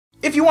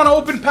If you want to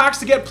open packs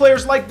to get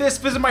players like this,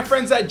 visit my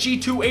friends at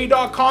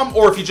g2a.com,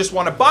 or if you just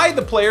want to buy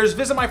the players,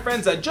 visit my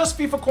friends at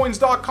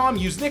justfifacoins.com.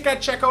 Use Nick at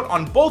checkout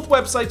on both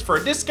websites for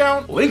a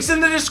discount. Links in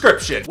the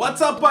description.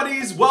 What's up,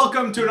 buddies?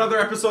 Welcome to another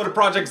episode of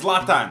Project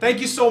Zlatan. Thank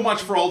you so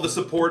much for all the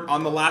support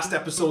on the last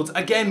episodes.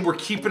 Again, we're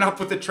keeping up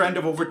with the trend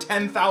of over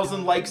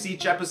 10,000 likes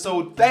each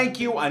episode. Thank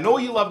you. I know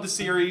you love the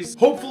series.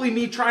 Hopefully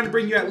me trying to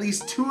bring you at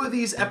least 2 of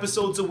these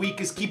episodes a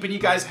week is keeping you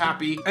guys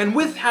happy. And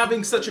with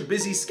having such a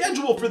busy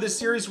schedule for this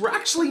series, we're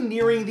actually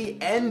nearing the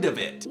end of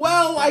it.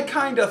 Well, I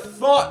kind of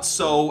thought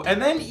so,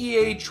 and then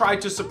EA tried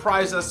to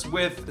surprise us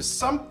with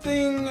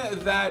something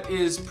that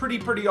is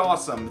pretty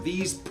awesome.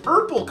 These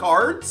purple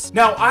cards.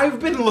 Now,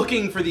 I've been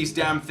looking for these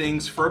damn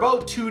things for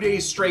about 2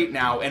 days straight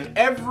now, and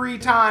every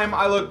time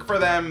I look for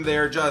them,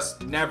 they're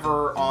just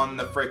never on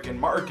the frickin'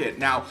 market.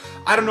 Now,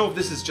 I don't know if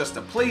this is just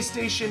a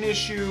PlayStation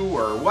issue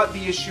or what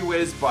the issue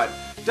is, but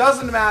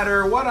doesn't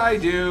matter what I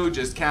do,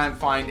 just can't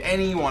find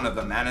any one of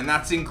them, man, and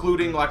that's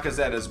including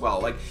Lacazette as well.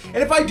 Like, and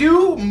if I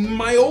do,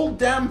 my old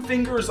damn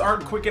fingers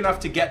aren't quick enough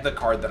to get the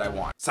card that I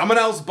want. Someone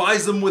else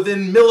buys them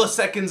within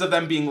milliseconds of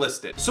them being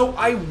listed. So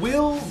I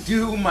will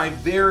do my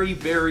very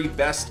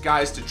best,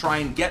 guys, to try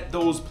and get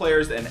those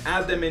players and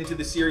add them into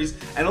the series,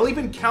 and I'll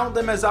even count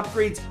them as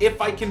upgrades if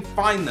I can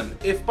find them.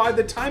 If by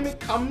the time it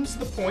comes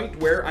the point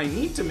where I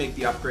need to make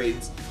the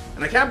upgrades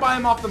and I can't buy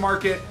them off the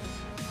market,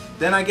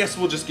 then I guess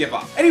we'll just give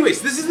up.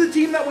 Anyways, this is the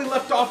team that we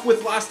left off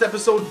with last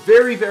episode.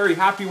 Very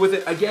happy with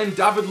it. Again,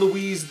 David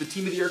Luiz, the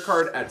Team of the Year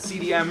card at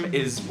CDM,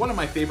 is one of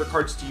my favorite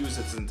cards to use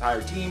its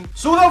entire team.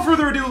 So without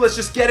further ado, let's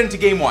just get into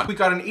game 1. We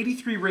got an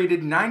 83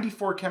 rated,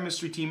 94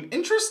 chemistry team.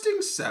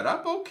 Interesting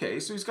setup. Okay,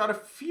 so he's got a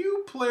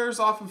few players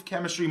off of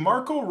chemistry.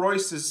 Marco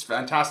Reus is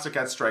fantastic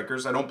at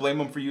strikers. I don't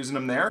blame him for using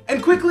him there.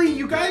 And quickly,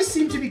 you guys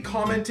seem to be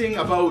commenting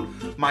about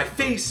my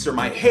face or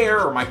my hair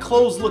or my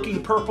clothes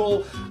looking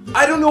purple.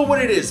 I don't know what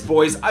it is,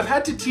 boys. I've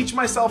had to teach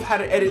myself how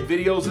to edit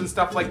videos and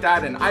stuff like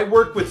that, and I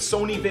work with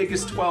Sony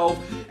Vegas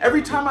 12.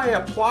 Every time I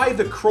apply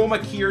the chroma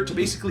key to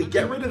basically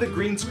get rid of the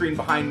green screen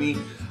behind me,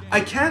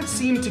 I can't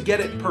seem to get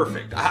it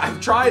perfect.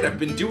 I've tried, I've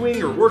been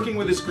doing or working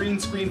with this green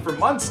screen for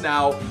months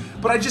now,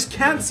 but I just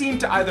can't seem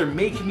to either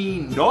make me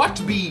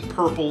not be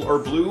purple or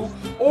blue,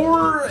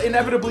 or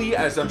inevitably,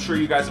 as I'm sure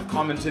you guys have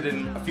commented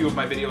in a few of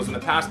my videos in the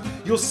past,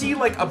 you'll see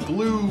like a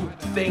blue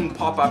thing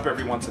pop up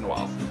every once in a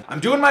while.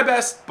 I'm doing my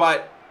best,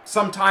 but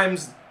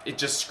sometimes it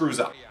just screws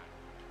up.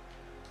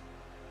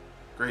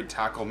 Great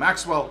tackle.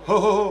 Maxwell.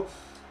 Ho.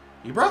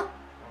 Ibra?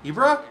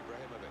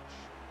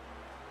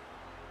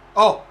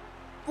 Oh.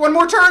 One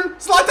more turn.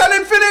 Zlatan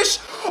and finish.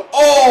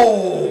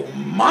 Oh,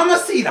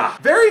 mamacita.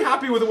 Very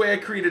happy with the way I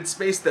created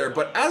space there,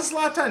 but as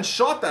Zlatan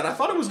shot that, I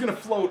thought it was going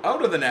to float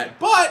out of the net,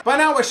 but by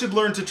now I should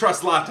learn to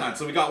trust Zlatan,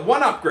 so we got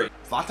 1 upgrade.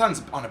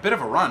 Zlatan's on a bit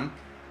of a run.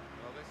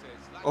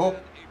 Oh,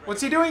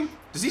 what's he doing?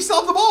 Does he still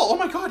have the ball? Oh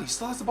my god, he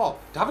still has the ball.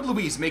 David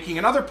Luiz making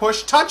another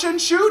push. Touch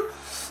and shoot.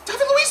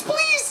 David Luiz,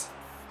 please.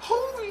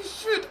 Holy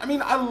shit. I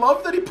mean, I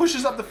love that he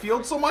pushes up the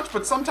field so much,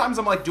 but sometimes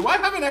I'm like, do I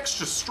have an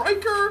extra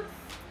striker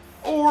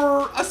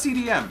or a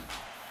CDM?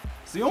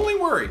 It's the only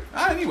worry.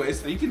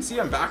 Anyways, you can see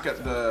I'm back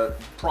at the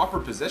proper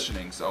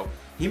positioning, so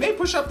he may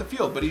push up the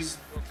field, but he's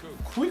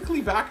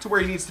quickly back to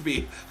where he needs to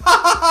be.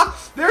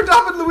 There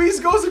David Luiz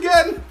goes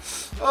again.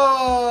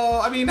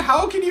 I mean,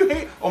 how can you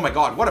hate? Oh my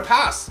god, what a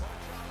pass.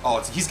 Oh,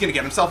 he's gonna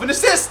get himself an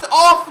assist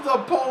off the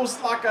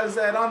post,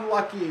 Lacazette,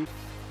 unlucky.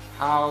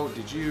 How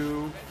did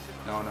you?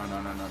 No.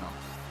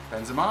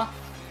 Benzema?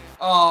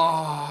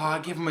 Oh,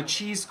 give him a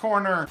cheese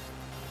corner.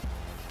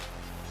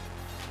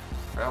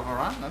 Rafael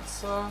Varane,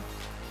 that's,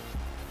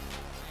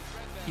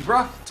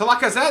 Ibra to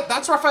Lacazette,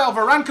 that's Rafael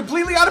Varane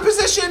completely out of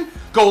position.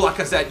 Go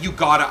Lacazette, you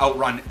gotta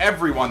outrun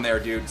everyone there,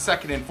 dude.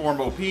 Second in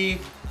form OP.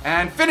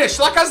 And finish,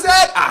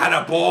 Lacazette!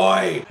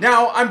 Attaboy!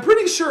 Now, I'm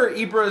pretty sure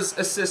Ibra's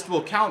assist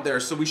will count there,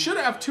 so we should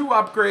have 2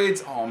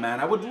 upgrades. Oh man,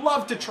 I would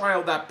love to try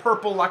out that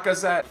purple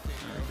Lacazette.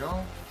 There we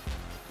go.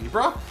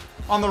 Ibra,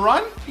 on the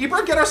run.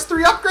 Ibra, get us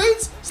 3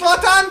 upgrades.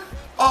 Zlatan!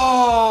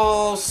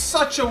 Oh,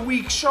 such a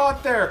weak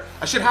shot there.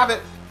 I should have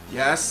it.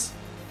 Yes.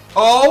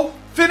 Oh,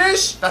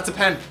 finish! That's a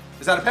pen.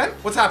 Is that a pen?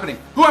 What's happening?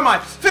 Who am I?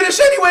 Finish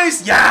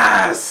anyways!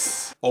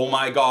 Yes! Oh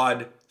my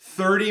god.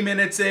 30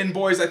 minutes in,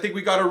 boys. I think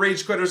we got a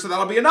rage quitter, so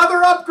that'll be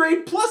another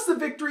upgrade plus the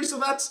victory, so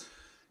that's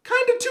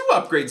kind of 2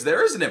 upgrades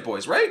there, isn't it,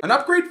 boys, right? An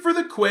upgrade for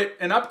the quit,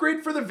 an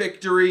upgrade for the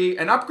victory,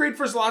 an upgrade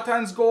for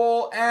Zlatan's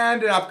goal,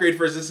 and an upgrade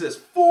for his assist.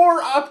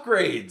 4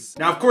 upgrades.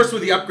 Now, of course,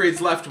 with the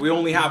upgrades left, we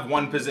only have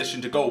 1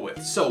 position to go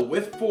with. So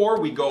with 4,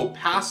 we go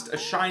past a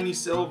shiny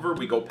silver,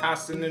 we go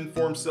past an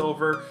informed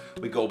silver,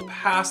 we go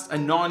past a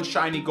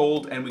non-shiny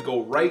gold, and we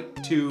go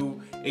right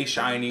to a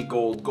shiny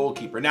gold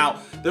goalkeeper. Now,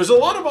 there's a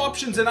lot of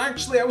options, and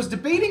actually I was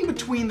debating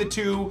between the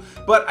 2,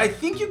 but I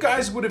think you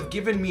guys would have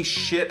given me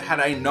shit had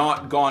I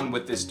not gone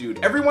with this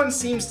dude. Everyone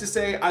seems to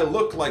say I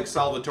look like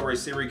Salvatore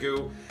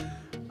Sirigu.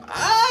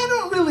 I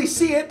don't really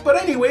see it,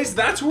 but anyways,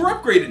 that's who we're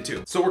upgrading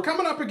to. So we're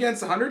coming up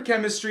against 100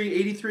 chemistry,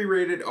 83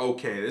 rated.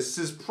 Okay, this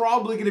is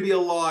probably gonna be a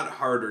lot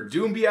harder.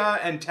 Doumbia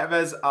and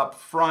Tevez up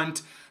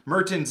front.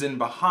 Mertens in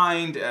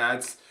behind.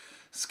 It's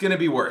It's gonna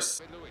be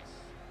worse.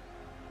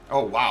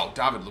 Oh wow,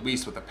 David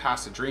Luiz with a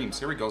pass of dreams.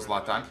 Here we go,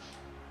 Zlatan.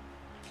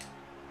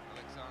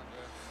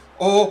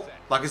 Oh,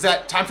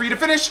 Lacazette, time for you to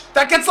finish.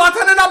 That gets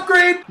Zlatan an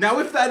upgrade. Now,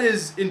 if that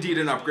is indeed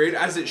an upgrade,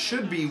 as it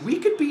should be, we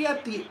could be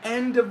at the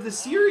end of the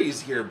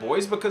series here,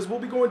 boys, because we'll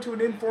be going to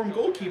an informed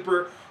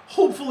goalkeeper.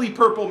 Hopefully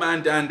purple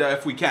Mandanda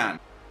if we can.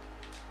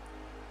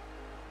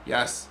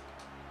 Yes.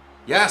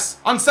 Yes,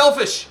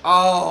 unselfish.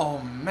 Oh,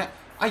 man.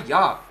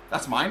 Yeah,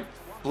 that's mine.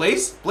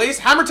 Blaze, Blaze,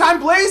 hammer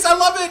time, Blaze. I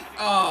love it.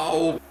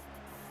 Oh.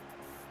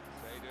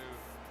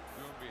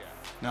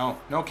 No,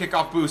 no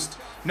kickoff boost.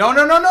 No,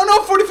 no, no, no, no.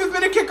 45th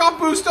minute kickoff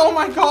boost. Oh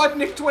my God,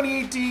 Nick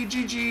 2080,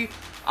 GG.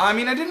 I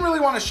mean, I didn't really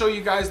want to show you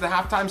guys the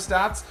halftime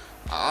stats.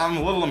 I'm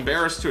a little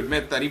embarrassed to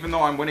admit that even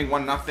though I'm winning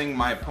 1-0,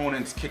 my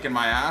opponent's kicking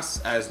my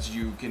ass, as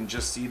you can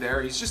just see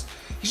there. He's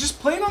just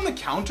playing on the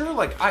counter.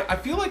 Like, I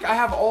feel like I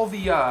have all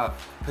the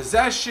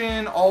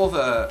possession, all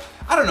the,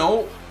 I don't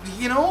know,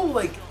 you know,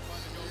 like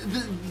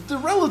the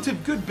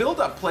relative good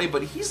build-up play,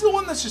 but he's the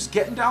one that's just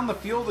getting down the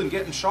field and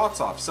getting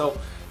shots off. So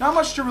not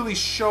much to really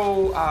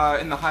show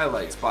in the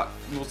highlights, but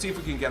we'll see if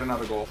we can get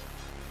another goal.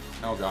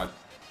 Oh God.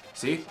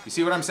 See? You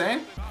see what I'm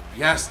saying?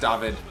 Yes,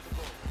 David.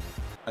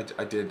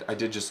 I did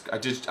just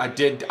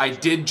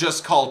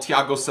call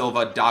Thiago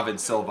Silva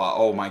David Silva.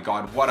 Oh my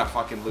God, what a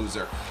fucking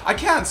loser. I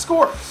can't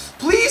score.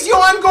 Please,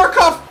 Johan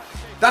Gorkov.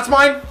 That's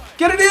mine.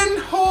 Get it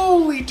in.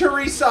 Holy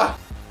Teresa.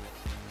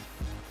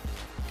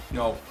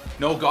 No.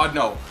 No, God,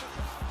 no.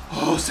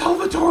 Oh,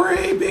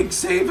 Salvatore, big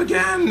save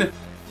again.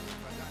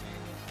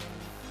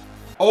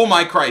 Oh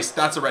my Christ,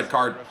 that's a red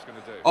card.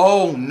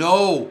 Oh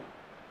no.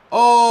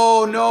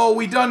 Oh no,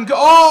 we done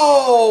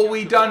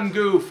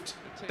goofed.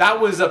 That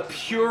was a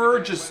pure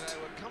just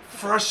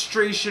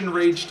frustration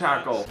rage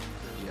tackle.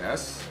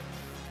 Yes.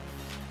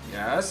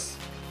 Yes.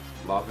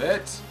 Love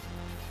it.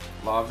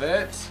 Love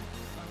it.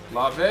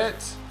 Love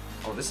it.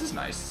 Oh, this is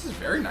nice. This is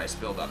very nice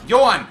build up.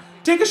 Johan,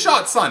 take a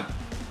shot, son.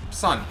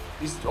 Son.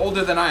 He's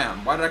older than I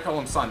am. Why did I call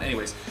him son?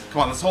 Anyways,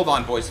 come on, let's hold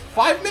on, boys.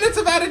 5 minutes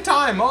of added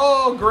time.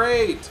 Oh,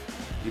 great.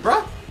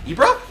 Ibra?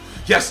 Ibra?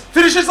 Yes.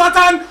 Finishes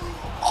Zlatan.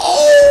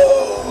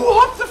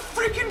 Oh, off the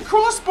freaking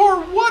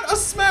crossbar. What a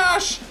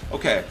smash.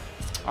 Okay.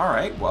 All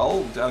right.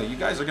 Well, you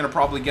guys are going to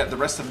probably get the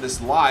rest of this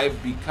live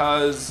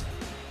because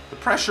the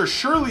pressure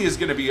surely is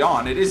going to be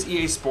on. It is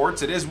EA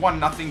Sports. It is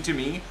 1-0 to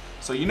me.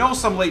 So you know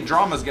some late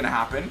drama is going to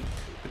happen.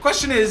 The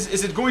question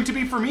is it going to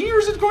be for me or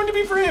is it going to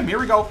be for him? Here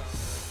we go.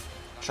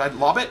 Should I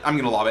lob it? I'm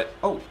going to lob it.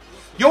 Oh.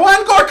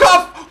 Johan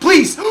Gorkov,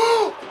 please.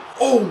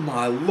 Oh,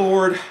 my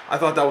Lord. I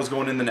thought that was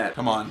going in the net.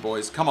 Come on,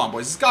 boys. Come on,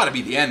 boys. It's got to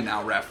be the end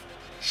now, ref.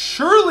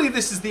 Surely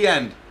this is the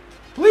end.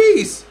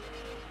 Please.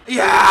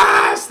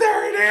 Yes,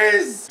 there it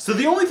is. So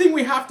the only thing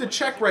we have to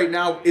check right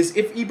now is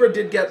if Ibra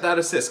did get that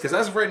assist. Because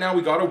as of right now,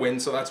 we got a win,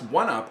 so that's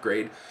 1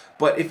 upgrade.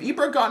 But if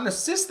Ibra got an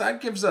assist,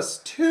 that gives us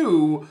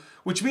 2,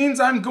 which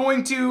means I'm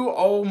going to,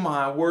 oh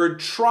my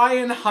word, try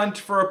and hunt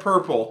for a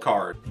purple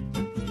card.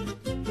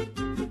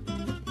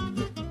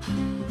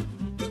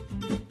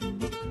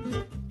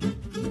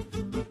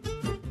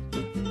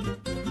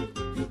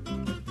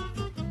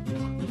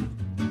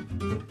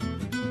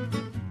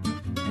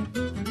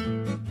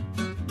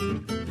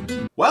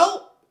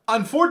 Well,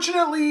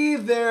 unfortunately,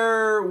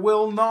 there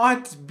will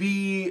not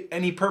be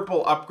any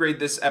purple upgrade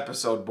this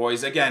episode,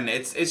 boys. Again,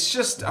 it's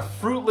just a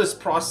fruitless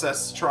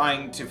process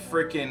trying to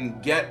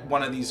frickin' get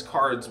one of these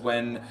cards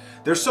when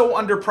they're so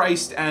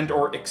underpriced and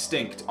or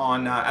extinct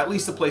on at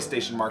least the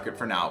PlayStation market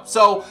for now.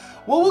 So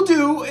what we'll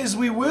do is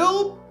we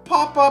will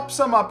pop up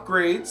some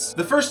upgrades,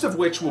 the first of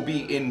which will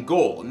be in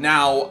goal.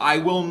 Now, I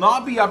will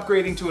not be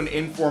upgrading to an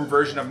informed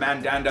version of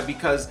Mandanda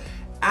because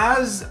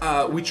as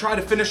we try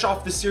to finish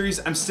off the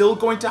series, I'm still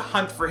going to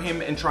hunt for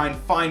him and try and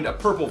find a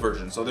purple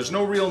version. So there's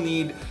no real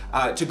need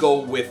to go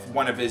with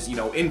one of his, you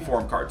know,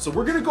 inform cards. So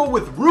we're going to go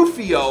with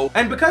Ruffierer.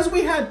 And because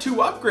we had 2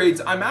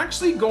 upgrades, I'm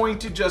actually going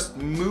to just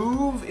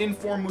move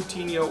inform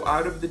Moutinho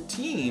out of the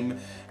team.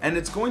 And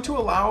it's going to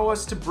allow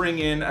us to bring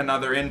in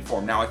another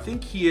inform. Now, I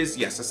think he is,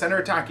 yes, a center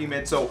attacking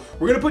mid. So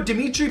we're going to put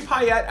Dimitri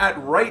Payet at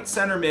right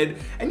center mid.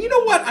 And you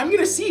know what? I'm going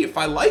to see if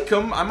I like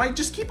him, I might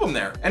just keep him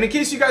there. And in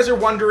case you guys are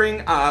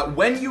wondering,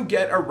 when you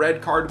get a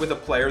red card with a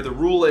player, the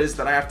rule is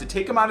that I have to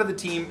take them out of the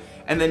team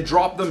and then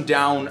drop them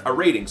down a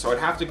rating. So I'd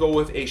have to go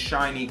with a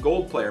shiny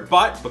gold player.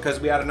 But because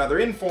we had another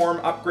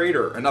inform upgrade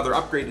or another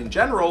upgrade in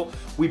general,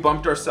 we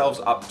bumped ourselves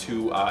up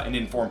to an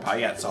inform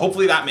Payet. So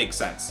hopefully that makes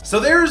sense. So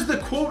there's the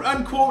quote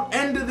unquote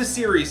end of the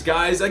series,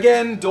 guys.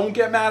 Again, don't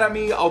get mad at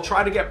me. I'll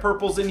try to get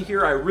purples in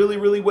here. I really,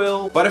 really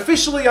will. But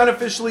officially,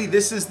 unofficially,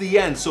 this is the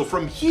end. So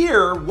from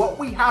here, what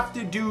we have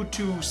to do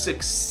to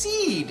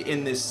succeed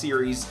in this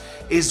series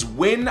is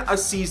win a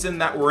season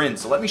that we're in.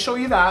 So let me show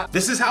you that.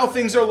 This is how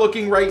things are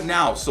looking right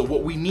now. So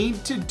what we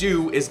need to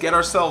do is get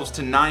ourselves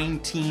to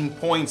 19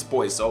 points,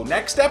 boys. So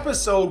next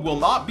episode will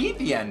not be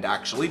the end,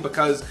 actually,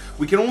 because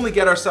we can only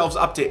get ourselves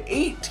up to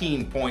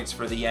 18 points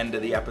for the end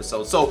of the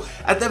episode. So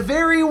at the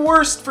very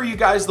worst for you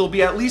guys, there'll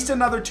be at least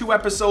another 2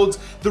 episodes.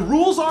 The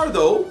rules are,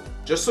 though,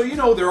 Just so you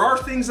know, there are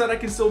things that I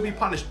can still be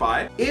punished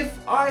by. If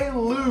I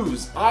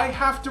lose, I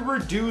have to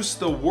reduce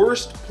the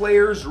worst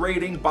player's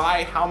rating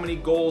by how many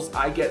goals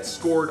I get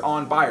scored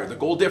on by, or the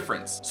goal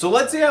difference. So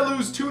let's say I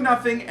lose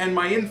 2-0 and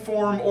my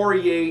inform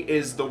Aurier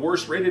is the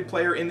worst rated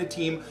player in the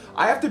team.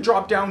 I have to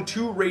drop down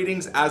 2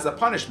 ratings as a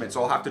punishment.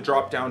 So I'll have to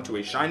drop down to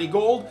a shiny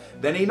gold,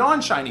 then a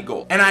non-shiny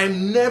gold. And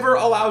I'm never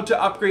allowed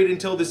to upgrade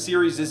until the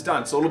series is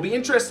done. So it'll be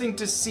interesting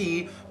to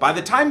see by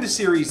the time the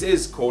series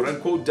is quote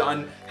unquote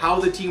done, how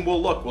the team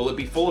will look. Will it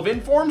be full of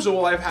informs, or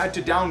will I have had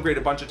to downgrade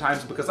a bunch of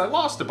times because I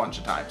lost a bunch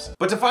of times?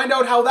 But to find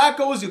out how that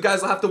goes, you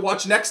guys will have to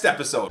watch next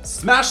episode.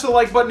 Smash the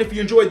like button if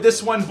you enjoyed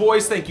this one,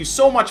 boys. Thank you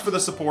so much for the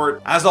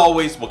support. As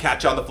always, we'll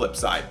catch you on the flip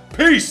side.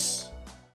 Peace!